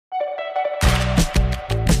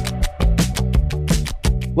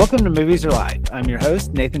Welcome to Movies Are Life. I'm your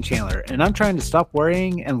host, Nathan Chandler, and I'm trying to stop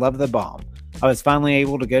worrying and love the bomb. I was finally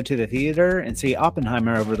able to go to the theater and see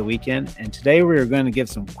Oppenheimer over the weekend, and today we are going to give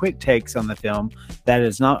some quick takes on the film that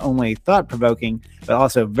is not only thought-provoking, but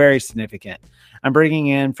also very significant. I'm bringing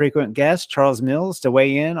in frequent guest Charles Mills to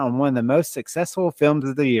weigh in on one of the most successful films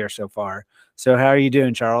of the year so far. So how are you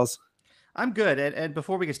doing, Charles? I'm good. And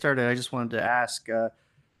before we get started, I just wanted to ask,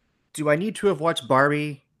 do I need to have watched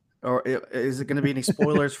Barbie? Or is it going to be any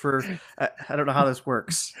spoilers for? I don't know how this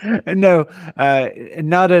works. No,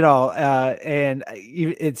 not at all. I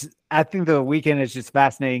think the weekend is just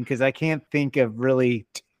fascinating because I can't think of really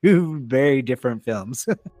two very different films.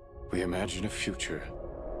 We imagine a future,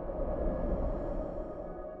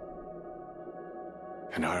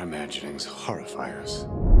 and our imaginings horrify us.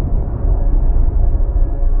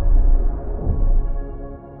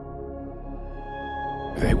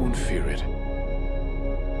 They won't fear it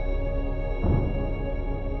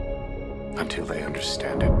until they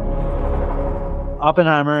understand it.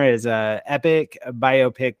 Oppenheimer is an epic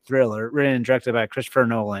biopic thriller written and directed by Christopher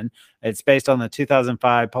Nolan. It's based on the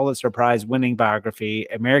 2005 Pulitzer Prize winning biography,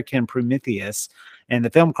 American Prometheus, and the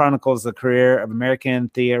film chronicles the career of American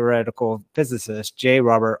theoretical physicist J.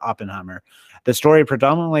 Robert Oppenheimer. The story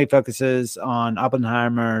predominantly focuses on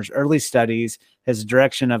Oppenheimer's early studies, his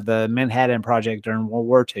direction of the Manhattan Project during World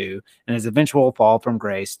War II, and his eventual fall from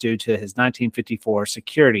grace due to his 1954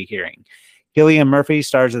 security hearing. Cillian Murphy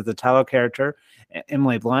stars as the title character.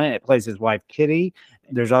 Emily Blunt plays his wife, Kitty.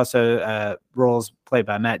 There's also roles played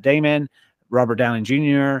by Matt Damon, Robert Downey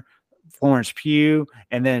Jr., Florence Pugh,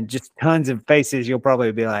 and then just tons of faces. You'll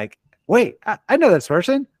probably be like, wait, I know this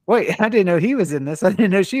person. Wait, I didn't know he was in this. I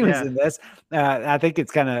didn't know she was in this. I think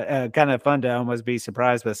it's kind of fun to almost be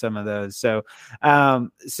surprised with some of those. So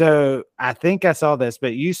I think I saw this,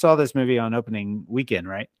 but you saw this movie on opening weekend,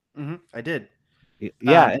 right? Mm-hmm, I did.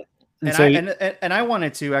 Yeah. And I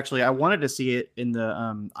wanted to see it in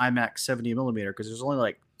the IMAX 70 millimeter because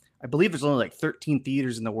I believe there's only like 13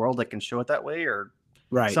 theaters in the world that can show it that way or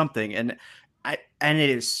something. And it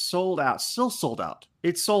is sold out, still sold out.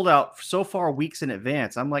 It's sold out so far weeks in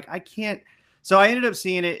advance. I'm like, I can't. So I ended up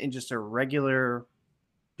seeing it in just a regular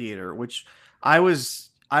theater, which I was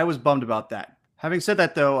bummed about that. Having said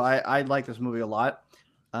that, though, I like this movie a lot,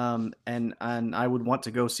 and I would want to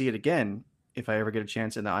go see it again if I ever get a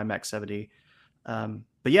chance in the IMAX 70.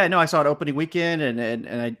 But yeah, no, I saw it opening weekend,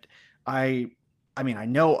 and I mean, I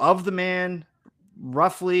know of the man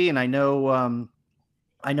roughly, and I know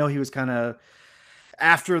he was kind of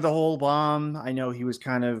after the whole bomb. I know he was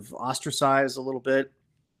kind of ostracized a little bit.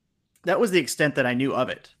 That was the extent that I knew of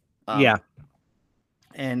it. Yeah.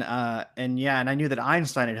 And I knew that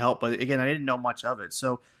Einstein had helped, but again, I didn't know much of it.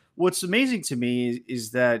 So what's amazing to me is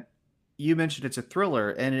that you mentioned it's a thriller,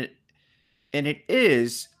 and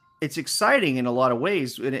it's exciting in a lot of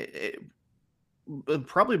ways. And it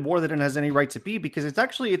probably more than it has any right to be, because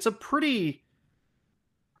it's a pretty,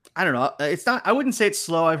 I don't know. It's not, I wouldn't say it's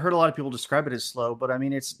slow. I've heard a lot of people describe it as slow, but I mean,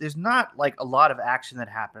 there's not like a lot of action that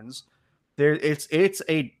happens there. It's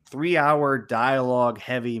a 3-hour dialogue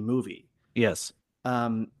heavy movie. Yes.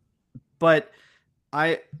 But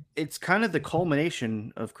it's kind of the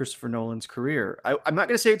culmination of Christopher Nolan's career. I'm not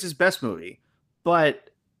going to say it's his best movie, but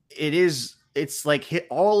it's like hit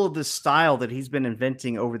all of the style that he's been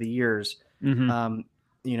inventing over the years. Mm-hmm.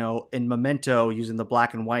 In Memento, using the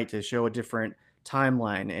black and white to show a different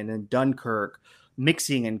timeline, and then Dunkirk,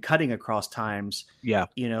 mixing and cutting across times. Yeah.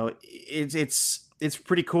 It's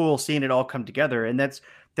pretty cool seeing it all come together. And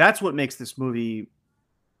that's what makes this movie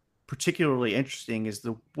particularly interesting, is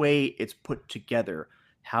the way it's put together,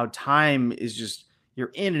 how time is just,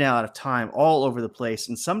 you're in and out of time all over the place.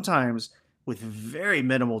 And sometimes with very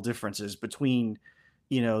minimal differences between,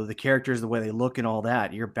 the characters, the way they look and all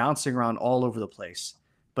that. You're bouncing around all over the place,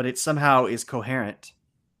 but it somehow is coherent.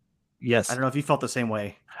 Yes. I don't know if you felt the same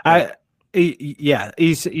way.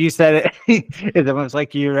 You said it. It's almost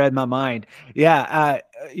like you read my mind. Yeah,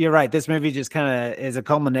 you're right. This movie just kind of is a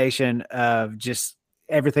culmination of just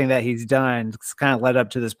everything that he's done. It's kind of led up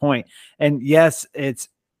to this point. And yes, it's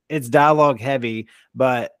dialogue heavy,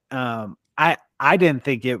 but I didn't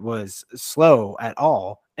think it was slow at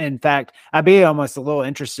all. In fact, I'd be almost a little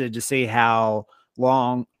interested to see how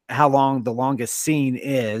long the longest scene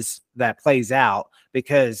is that plays out,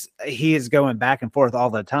 because he is going back and forth all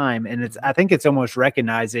the time. And I think it's almost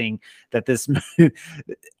recognizing that this,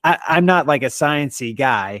 I'm not like a sciencey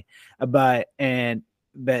guy, but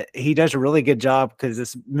he does a really good job, because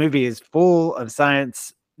this movie is full of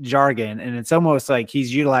science jargon, and it's almost like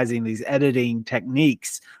he's utilizing these editing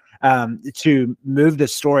techniques to move the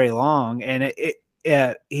story along. And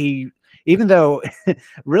he even though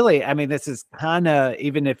really, I mean, this is kind of,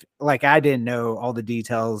 even if like I didn't know all the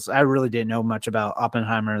details, I really didn't know much about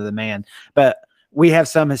Oppenheimer the man, but we have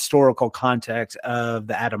some historical context of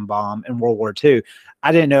the atom bomb in World War II.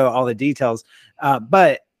 I didn't know all the details,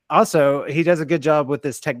 but also he does a good job with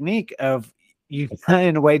this technique of, you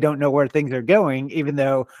in a way don't know where things are going, even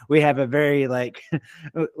though we have a very like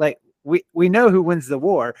like we know who wins the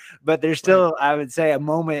war, but there's still, I would say, a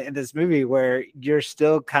moment in this movie where you're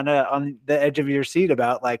still kind of on the edge of your seat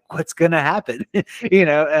about like what's going to happen,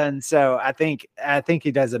 And so I think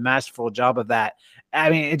he does a masterful job of that. I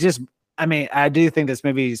mean, I do think this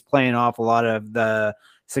movie is playing off a lot of the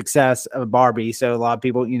success of Barbie. So a lot of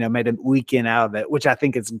people, made a weekend out of it, which I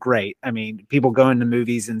think is great. I mean, people going to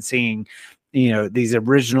movies and seeing, these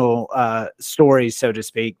original stories, so to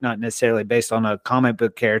speak, not necessarily based on a comic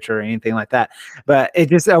book character or anything like that. But it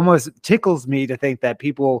just almost tickles me to think that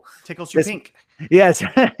people tickles your pink. Yes.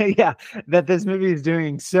 Yeah. That this movie is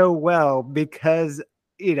doing so well because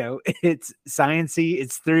it's sciencey,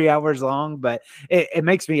 it's 3 hours long, but it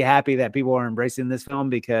makes me happy that people are embracing this film,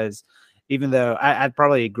 because even though I'd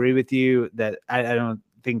probably agree with you that I don't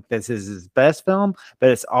think this is his best film,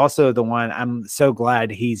 but it's also the one I'm so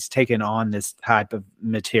glad he's taken on this type of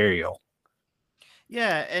material.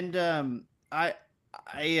 Yeah, and I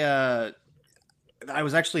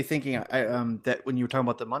was actually thinking that when you were talking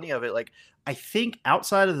about the money of it, like I think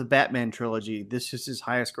outside of the Batman trilogy, this is his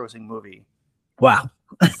highest grossing movie. Wow.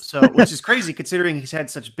 So, which is crazy considering he's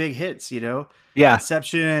had such big hits, Yeah.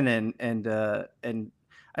 Inception and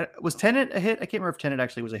was Tenet a hit? I can't remember if Tenet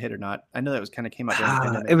actually was a hit or not. I know that was kind of came out during the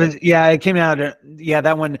pandemic. It was, it came out.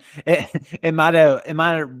 That one, it might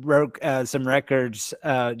have broke some records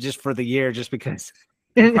just for the year, just because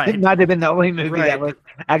it might have been the only movie that was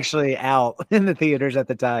actually out in the theaters at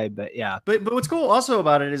the time. But yeah. But what's cool also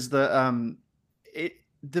about it is the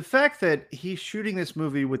fact that he's shooting this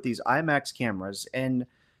movie with these IMAX cameras, and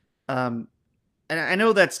I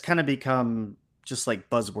know that's kind of become just like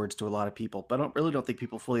buzzwords to a lot of people, but I don't think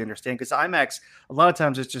people fully understand, because IMAX, a lot of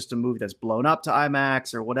times it's just a movie that's blown up to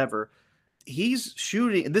IMAX or whatever. He's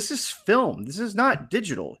shooting, this is film. This is not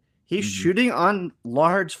digital. He's shooting on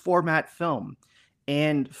large format film.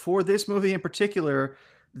 And for this movie in particular,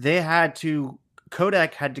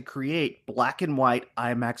 Kodak had to create black and white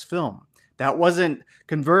IMAX film. That wasn't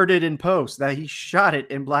converted in post, that he shot it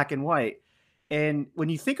in black and white. And when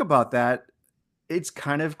you think about that, it's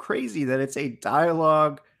kind of crazy that it's a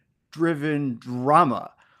dialogue-driven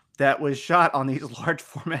drama that was shot on these large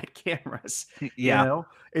format cameras. Yeah,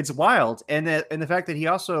 it's wild. And the fact that he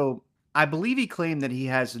also, I believe he claimed that he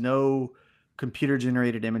has no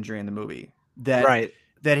computer-generated imagery in the movie. That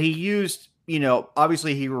he used,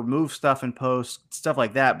 obviously he removed stuff in post, stuff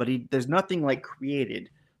like that, but there's nothing like created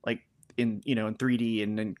like in 3D,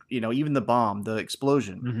 and then even the bomb, the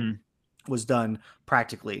explosion was done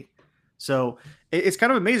practically. So it's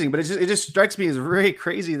kind of amazing, but it just strikes me as very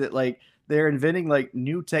crazy that like they're inventing like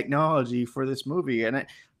new technology for this movie. And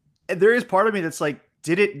there is part of me that's like,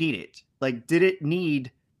 did it need it? Like, did it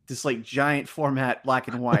need this like giant format black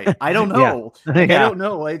and white? I don't know. I don't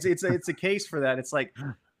know. It's a case for that. It's like,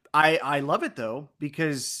 I love it though,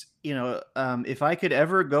 because, if I could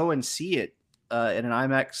ever go and see it in an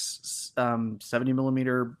IMAX 70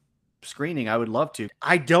 millimeter screening, I would love to.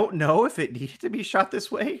 I don't know if it needed to be shot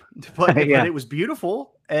this way, but, but it was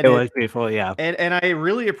beautiful. And it was beautiful, yeah. And I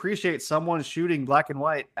really appreciate someone shooting black and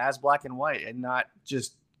white as black and white, and not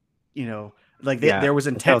just, there was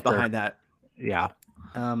intent behind that. Yeah.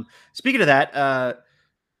 Speaking of that,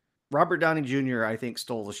 Robert Downey Jr., I think,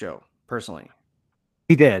 stole the show, personally.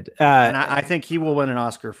 He did. And I think he will win an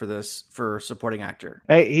Oscar for this, for supporting actor.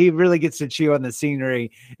 He really gets to chew on the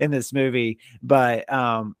scenery in this movie, but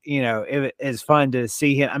it is fun to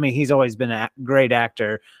see him. I mean, he's always been a great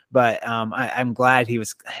actor, but I'm glad he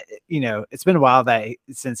was, it's been a while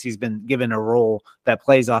since he's been given a role that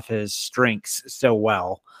plays off his strengths so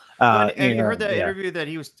well. And you heard that interview that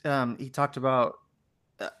he was, he talked about,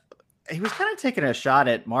 he was kind of taking a shot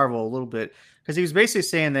at Marvel a little bit, because he was basically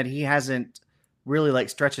saying that he hasn't really like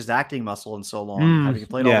stretch his acting muscle in so long, having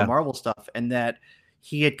played all the Marvel stuff, and that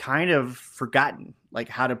he had kind of forgotten like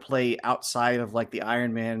how to play outside of like the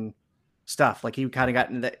Iron Man stuff. Like he kind of got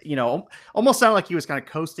into that, almost sounded like he was kind of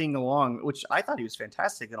coasting along, which I thought he was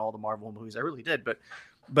fantastic in all the Marvel movies. I really did. But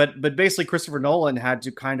basically Christopher Nolan had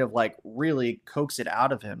to kind of like really coax it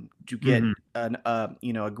out of him to get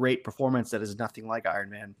a great performance that is nothing like Iron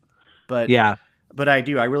Man. But I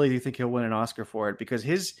really do think he'll win an Oscar for it, because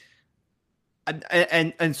his,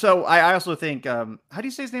 and so I also think, how do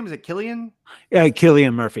you say his name? Is it Cillian? Yeah,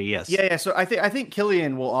 Cillian Murphy. Yes. Yeah. So I think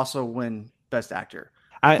Cillian will also win Best Actor.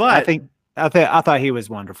 I think I thought he was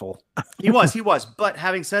wonderful. He was. But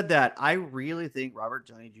having said that, I really think Robert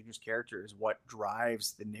Downey Jr.'s character is what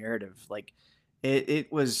drives the narrative. Like,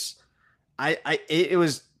 it was, it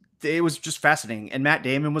was just fascinating, and Matt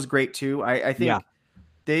Damon was great too. I think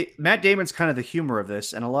Matt Damon's kind of the humor of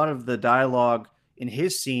this, and a lot of the dialogue in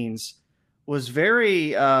his scenes was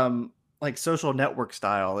very like Social Network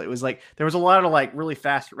style. It was like there was a lot of like really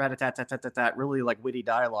fast rat-a-tat-tat-tat-tat, really like witty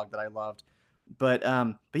dialogue that I loved. But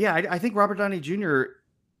yeah, I think Robert Downey Jr.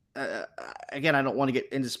 Again, I don't want to get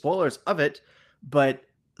into spoilers of it, but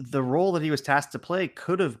the role that he was tasked to play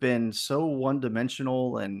could have been so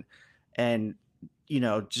one-dimensional and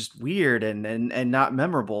just weird and not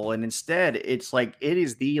memorable. And instead, it's like it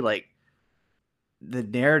is the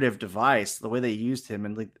narrative device, the way they used him,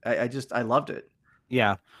 and like I loved it.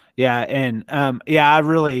 Yeah. And I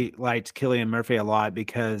really liked Cillian Murphy a lot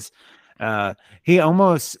because he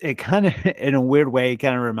almost, it kind of in a weird way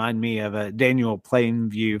kind of reminded me of a Daniel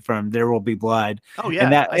Plainview from There Will Be Blood. Oh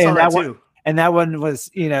yeah, I saw that too. And that one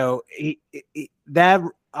was, that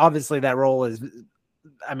obviously that role is,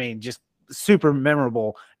 I mean, just super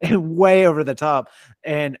memorable and way over the top.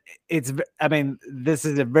 And this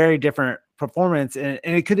is a very different performance, and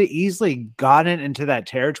it could have easily gotten into that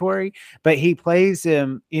territory, but he plays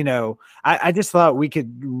him, I just thought we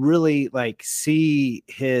could really like see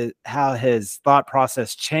how his thought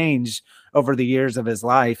process changed over the years of his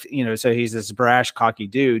life, so he's this brash, cocky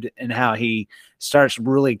dude, and how he starts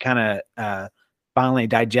really kind of finally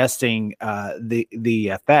digesting the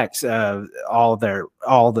effects of all their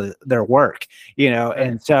work, right.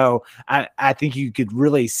 And so I think you could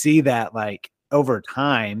really see that like over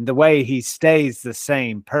time, the way he stays the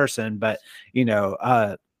same person, but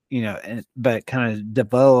but kind of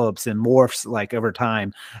develops and morphs like over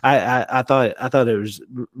time. I thought it was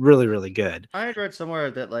really, really good. I had read somewhere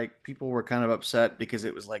that like people were kind of upset because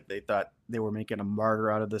it was like they thought they were making a martyr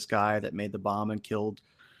out of this guy that made the bomb and killed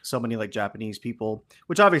so many like Japanese people,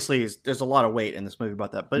 which obviously there's a lot of weight in this movie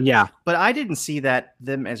about that. But yeah, but I didn't see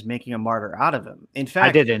them as making a martyr out of him. In fact,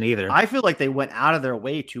 I didn't either. I feel like they went out of their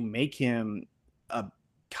way to make him a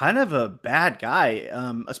kind of a bad guy,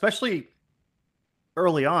 especially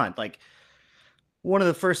early on. Like one of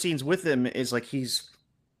the first scenes with him is like he's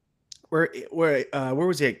where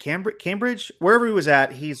was he at Cambridge, wherever he was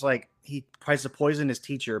at. He's like he tries to poison his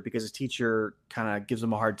teacher because his teacher kind of gives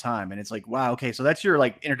him a hard time, and it's like, wow, okay, so that's your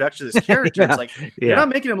like introduction to this character. It's like you're not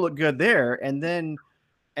making him look good there, and then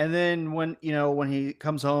when when he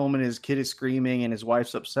comes home and his kid is screaming and his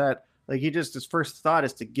wife's upset, like his first thought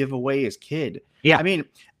is to give away his kid. Yeah, I mean,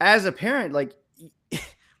 as a parent, like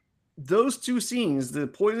those two scenes, the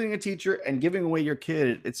poisoning a teacher and giving away your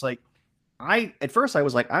kid, it's like at first I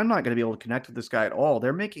was like, I'm not going to be able to connect with this guy at all.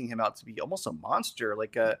 They're making him out to be almost a monster,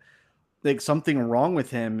 like something wrong with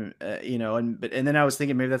him, and then I was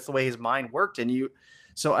thinking maybe that's the way his mind worked.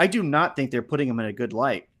 So I do not think they're putting him in a good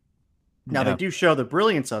light. Now they do show the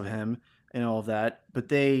brilliance of him and all of that, but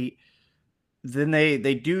they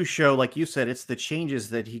do show, like you said, it's the changes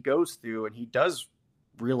that he goes through, and he does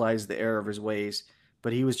realize the error of his ways,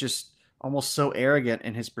 but he was just almost so arrogant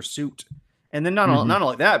in his pursuit. And then not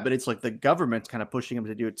only that, but it's like the government's kind of pushing him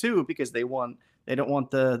to do it too, because they don't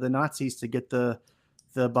want the Nazis to get the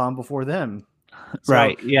bomb before them. So,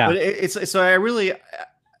 right. Yeah. But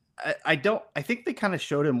I think they kind of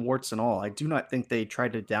showed him warts and all. I do not think they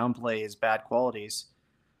tried to downplay his bad qualities.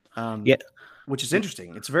 Which is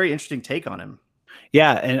interesting. It's a very interesting take on him.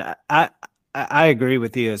 Yeah. And I agree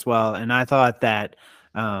with you as well. And I thought that,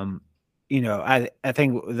 I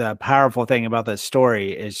think the powerful thing about this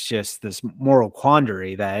story is just this moral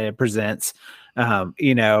quandary that it presents, and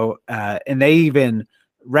they even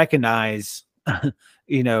recognize,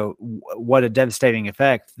 what a devastating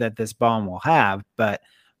effect that this bomb will have. But,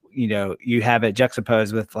 you have it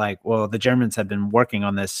juxtaposed with like, well, the Germans have been working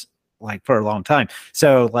on this like for a long time.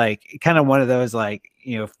 So like kind of one of those, like,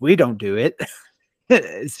 if we don't do it,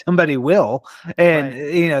 somebody will, and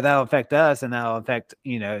right. That'll affect us, and that'll affect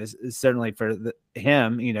certainly for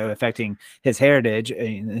him, affecting his heritage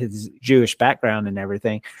and his Jewish background and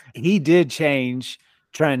everything. He did change,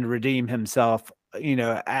 trying to redeem himself,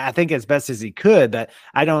 I think as best as he could, but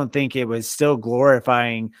I don't think it was still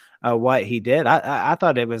glorifying what he did. I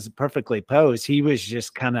thought it was perfectly posed. He was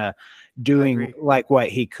just kind of doing like what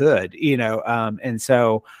he could, and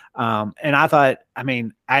so and I thought,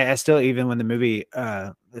 I still, even when the movie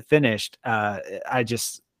finished,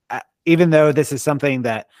 even though this is something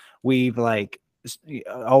that we've like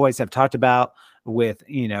always have talked about with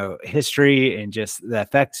history and just the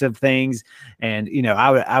effects of things, and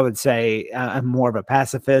I would say I'm more of a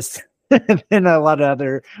pacifist than a lot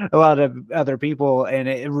of other people, and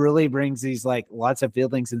it really brings these like lots of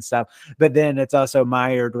feelings and stuff. But then it's also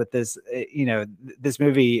mired with this, this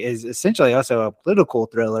movie is essentially also a political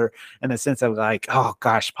thriller in the sense of like, oh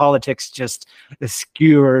gosh, politics just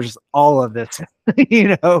skewers all of this,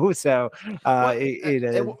 So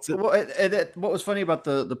what was funny about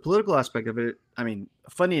the political aspect of it, I mean,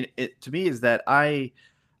 funny it to me is that I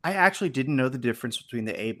actually didn't know the difference between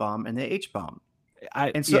the A bomb and the H bomb.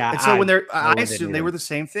 So when I assumed they were the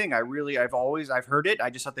same thing. I've heard it. I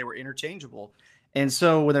just thought they were interchangeable. And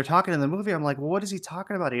so when they're talking in the movie, I'm like, well, what is he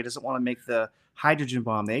talking about? He doesn't want to make the hydrogen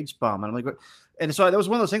bomb, the H bomb. And I'm like, what? And so that was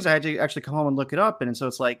one of those things I had to actually come home and look it up. And so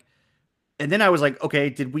it's like, and then I was like, okay,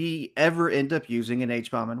 did we ever end up using an H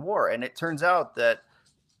bomb in war? And it turns out that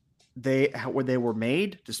they were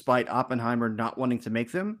made despite Oppenheimer not wanting to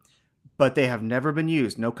make them, but they have never been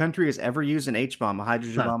used. No country has ever used an H bomb, a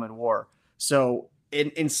hydrogen bomb in war. So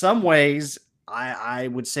in some ways, I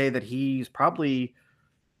would say that he's probably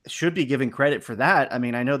should be given credit for that. I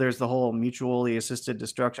mean, I know there's the whole mutually assisted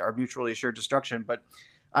destruction or mutually assured destruction, but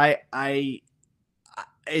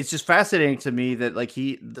it's just fascinating to me that like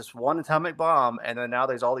this one atomic bomb, and then now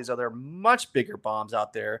there's all these other much bigger bombs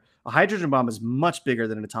out there. A hydrogen bomb is much bigger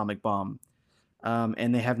than an atomic bomb,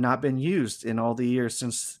 and they have not been used in all the years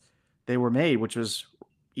since they were made, which was,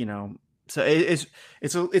 so it's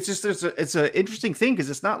an interesting thing because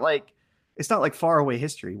it's not like far away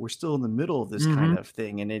history. We're still in the middle of this kind of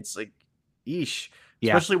thing, and it's like, yeesh.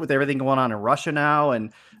 Yeah. Especially with everything going on in Russia now,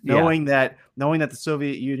 and knowing that the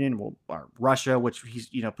Soviet Union, or Russia, which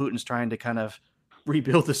Putin's trying to kind of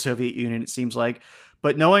rebuild the Soviet Union, it seems like,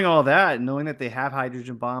 but knowing all that, and knowing that they have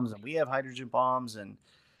hydrogen bombs and we have hydrogen bombs, and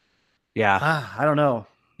I don't know.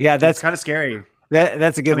 Yeah, that's kind of scary.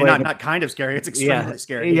 That's a good way. Not kind of scary. It's extremely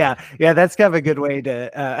scary. Yeah. That's kind of a good way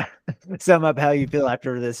to sum up how you feel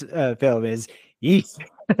after this film is, yeesh.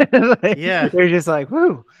 You're just like,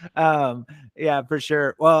 whoo. Yeah, for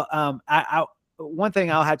sure. Well, I one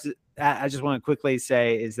thing I just want to quickly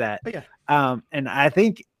say is that, and I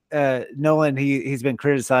think Nolan, he's been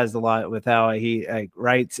criticized a lot with how he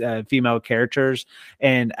writes female characters,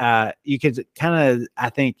 and you could kind of, I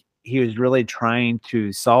think he was really trying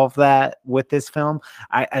to solve that with this film.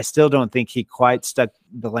 I still don't think he quite stuck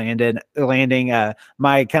the landing.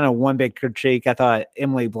 My kind of one big critique, I thought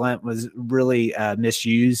Emily Blunt was really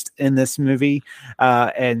misused in this movie.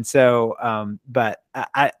 And so, but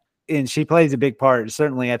and she plays a big part,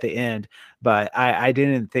 certainly at the end, but I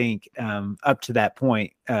didn't think up to that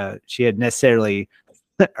point she had necessarily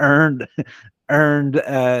earned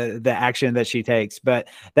the action that she takes. But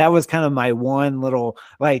that was kind of my one little,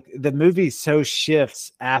 like, the movie so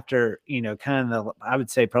shifts after, kind of I would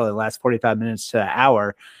say probably the last 45 minutes to an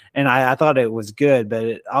hour. And I thought it was good,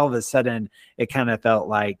 but all of a sudden it kind of felt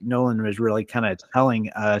like Nolan was really kind of telling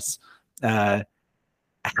us how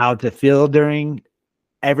to feel during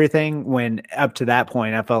everything, when up to that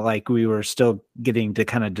point, I felt like we were still getting to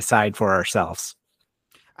kind of decide for ourselves.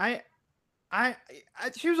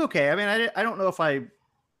 She was okay. I mean, I don't know if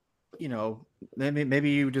maybe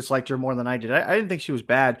you just liked her more than I did. I didn't think she was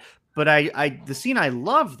bad, but the scene I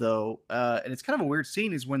love though, and it's kind of a weird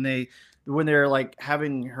scene, is when they're like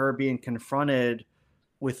having her being confronted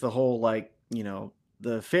with the whole, like, the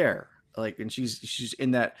affair, like, and she's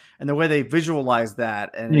in that, and the way they visualize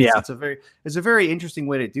that, and it's a very interesting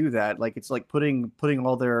way to do that. Like, it's like putting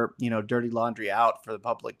all their dirty laundry out for the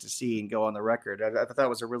public to see and go on the record. I thought that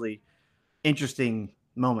was a really interesting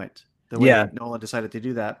moment, the way Nolan decided to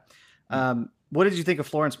do that. What did you think of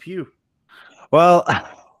Florence Pugh? Well,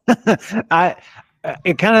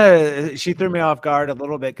 she threw me off guard a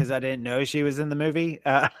little bit because I didn't know she was in the movie.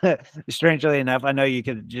 Strangely enough, I know you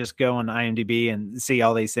could just go on IMDb and see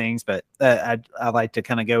all these things, but I like to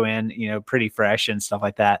kind of go in, pretty fresh and stuff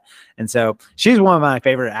like that. And so she's one of my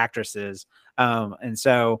favorite actresses. And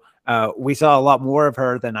so we saw a lot more of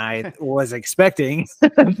her than I was expecting,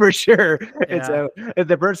 for sure. Yeah. And so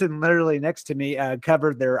the person literally next to me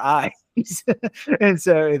covered their eyes. And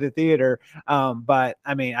so in the theater, but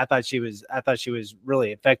I mean, I thought she was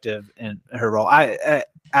really effective in her role. I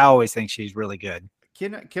always think she's really good.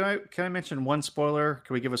 Can I mention one spoiler?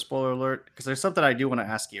 Can we give a spoiler alert? Because there's something I do want to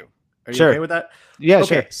ask you. Are you sure. Okay with that? Yeah,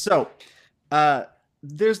 okay, sure. So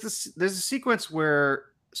there's a sequence where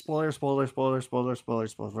spoiler. There's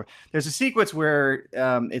a sequence where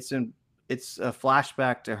it's a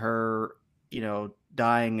flashback to her,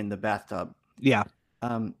 dying in the bathtub. Yeah.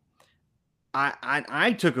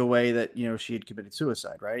 I took away that she had committed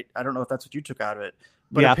suicide, right? I don't know if that's what you took out of it,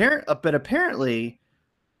 but yeah. Apparently,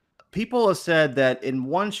 people have said that in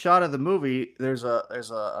one shot of the movie, there's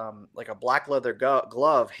a like a black leather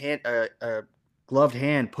glove hand, gloved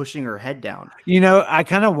hand pushing her head down. I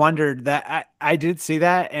kind of wondered that. I did see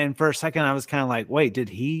that, and for a second, I was kind of like, "Wait, did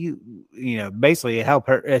he, basically help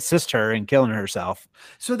her, assist her in killing herself?"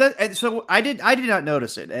 So I did not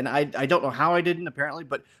notice it, and I don't know how I didn't apparently,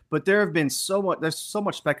 but there have been there's so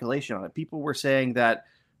much speculation on it. People were saying that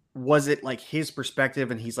was it like his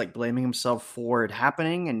perspective, and he's like blaming himself for it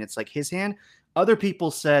happening, and it's like his hand. Other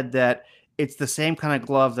people said that it's the same kind of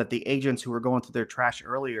glove that the agents who were going through their trash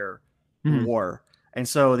earlier wore. And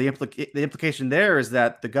so the implication there is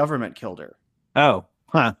that the government killed her. Oh,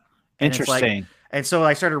 huh. Interesting. And so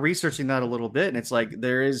I started researching that a little bit, and it's like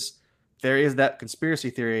there is that conspiracy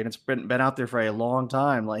theory, and it's been out there for a long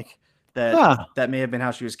time, like that may have been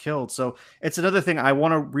how she was killed. So it's another thing. I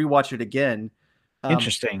want to rewatch it again.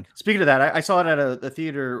 Interesting. Speaking of that, I saw it at a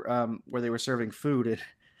theater where they were serving food,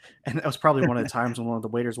 and that was probably one of the times when one of the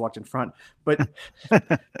waiters walked in front. But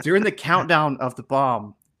during the countdown of the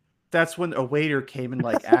bomb, that's when a waiter came and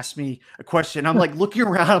like asked me a question. I'm like looking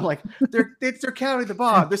around. I'm like, they're counting the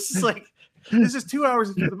bomb. This is 2 hours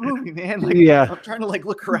into the movie, man. Like, yeah. I'm trying to like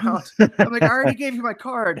look around. I'm like, I already gave you my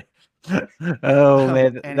card. Oh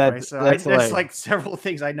man, anyway, that's like several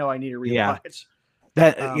things I know I need to rewatch.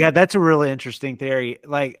 Yeah. That's a really interesting theory.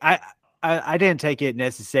 Like I didn't take it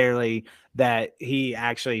necessarily that he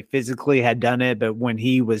actually physically had done it, but when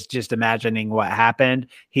he was just imagining what happened,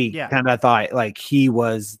 he kind of thought like he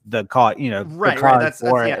was the cause, the cause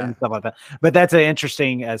for it and stuff like that. But that's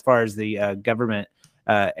interesting as far as the government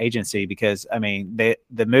agency, because I mean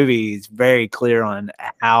the movie is very clear on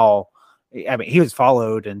how, I mean, he was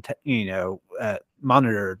followed and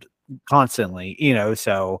monitored constantly,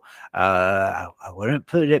 so I wouldn't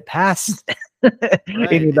put it past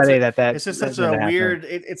anybody it's just such a weird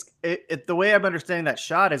the way I'm understanding that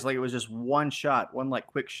shot is like it was just one like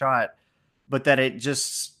quick shot, but that it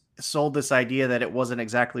just sold this idea that it wasn't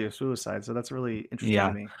exactly a suicide. So that's really interesting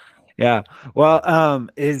to me. Well,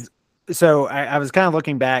 so I was kind of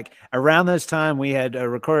looking back around this time. We had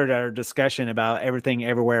recorded our discussion about Everything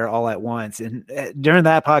Everywhere All at Once. And during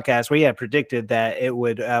that podcast, we had predicted that it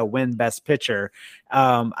would win Best Picture.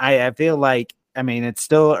 I feel like, I mean, it's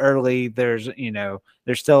still early. There's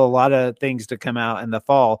still a lot of things to come out in the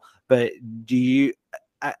fall, but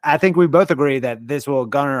I think we both agree that this will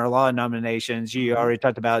garner a lot of nominations. You already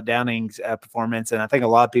talked about Downing's performance, and I think a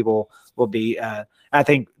lot of people will be, I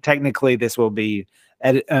think technically this will be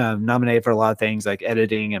nominated for a lot of things like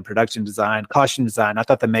editing and production design, costume design. I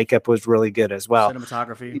thought the makeup was really good as well.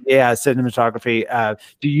 Cinematography. Yeah, cinematography.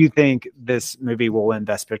 Do you think this movie will win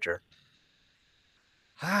Best Picture?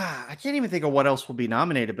 I can't even think of what else will be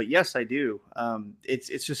nominated, but yes, I do.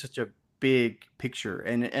 It's just such a big picture,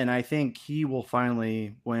 and I think he will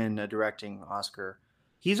finally win a directing Oscar.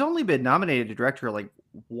 He's only been nominated to director like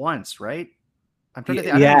once, right? I'm trying to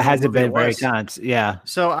think. Yeah, it hasn't been very times. Yeah.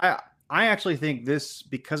 So I actually think this,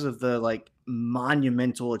 because of the like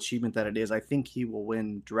monumental achievement that it is, I think he will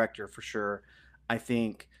win director for sure. I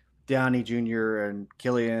think Downey Jr. and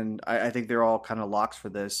Killian, I think they're all kind of locks for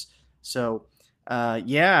this. So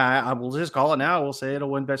I will just call it now. We'll say it'll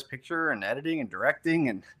win Best Picture and editing and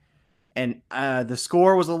directing, and the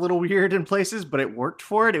score was a little weird in places, but it worked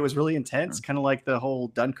for it. It was really intense, kind of like the whole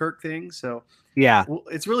Dunkirk thing. So yeah,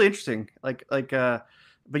 it's really interesting. But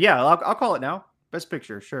yeah, I'll call it now. Best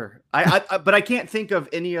Picture, sure. But I can't think of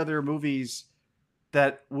any other movies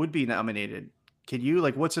that would be nominated. Can you?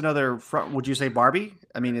 Like, what's another front? Would you say Barbie?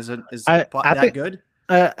 I mean, is that good?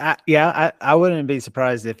 I wouldn't be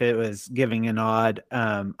surprised if it was giving a nod.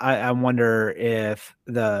 I wonder if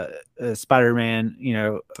the Spider-Man,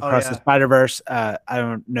 Across the Spider-Verse, I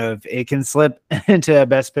don't know if it can slip into a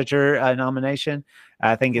Best Picture nomination.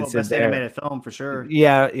 I think it's Best Animated Film for sure.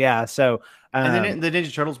 Yeah. So, and then the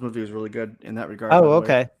Ninja Turtles movie was really good in that regard. Oh,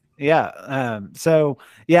 okay. Yeah.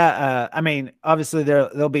 I mean, obviously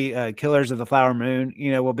there'll be Killers of the Flower Moon,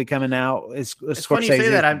 will be coming out. It's funny you say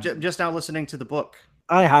that. I'm just now listening to the book.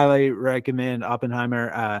 I highly recommend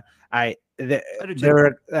Oppenheimer. I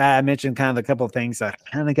mentioned kind of the couple of things I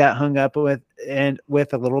kind of got hung up with a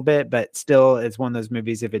little bit, but still, it's one of those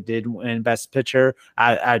movies. If it did win Best Picture,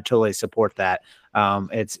 I totally support that.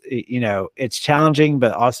 It's challenging,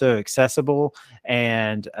 but also accessible,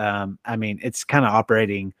 and I mean, it's kind of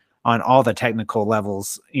operating on all the technical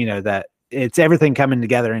levels. That it's everything coming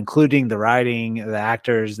together, including the writing, the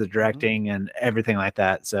actors, the directing, and everything like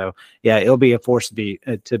that. So yeah, it'll be a force to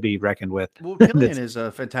be reckoned with. Well, Killian is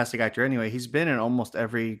a fantastic actor anyway. He's been in almost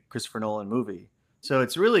every Christopher Nolan movie. So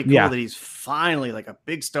it's really cool that he's finally like a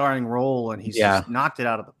big starring role, and he's just knocked it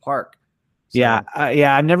out of the park. So, yeah,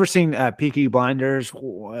 I've never seen Peaky Blinders,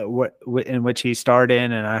 in which he starred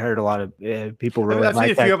in, and I heard a lot of people really I've seen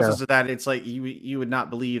like a few that. episodes of that. It's like you would not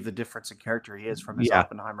believe the difference in character he is from his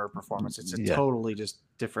Oppenheimer performance. It's a totally just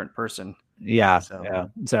different person. So,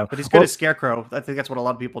 but he's good as Scarecrow. I think that's what a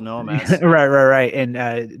lot of people know him as. right.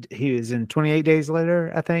 And he was in 28 Days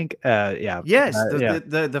Later, I think. Yes,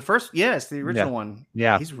 the first, the original one.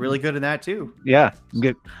 Yeah, he's really good in that too. Yeah,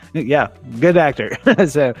 good actor.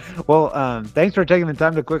 So, well, thanks for taking the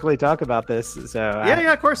time to quickly talk about this. So,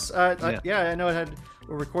 of course. I know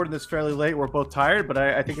we're recording this fairly late. We're both tired, but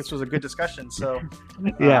I think this was a good discussion. So,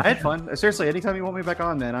 I had fun. Seriously, anytime you want me back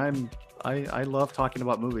on, man, I love talking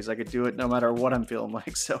about movies. I could do it no matter what I'm feeling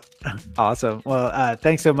like. So awesome. Well,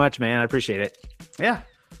 thanks so much, man. I appreciate it. Yeah.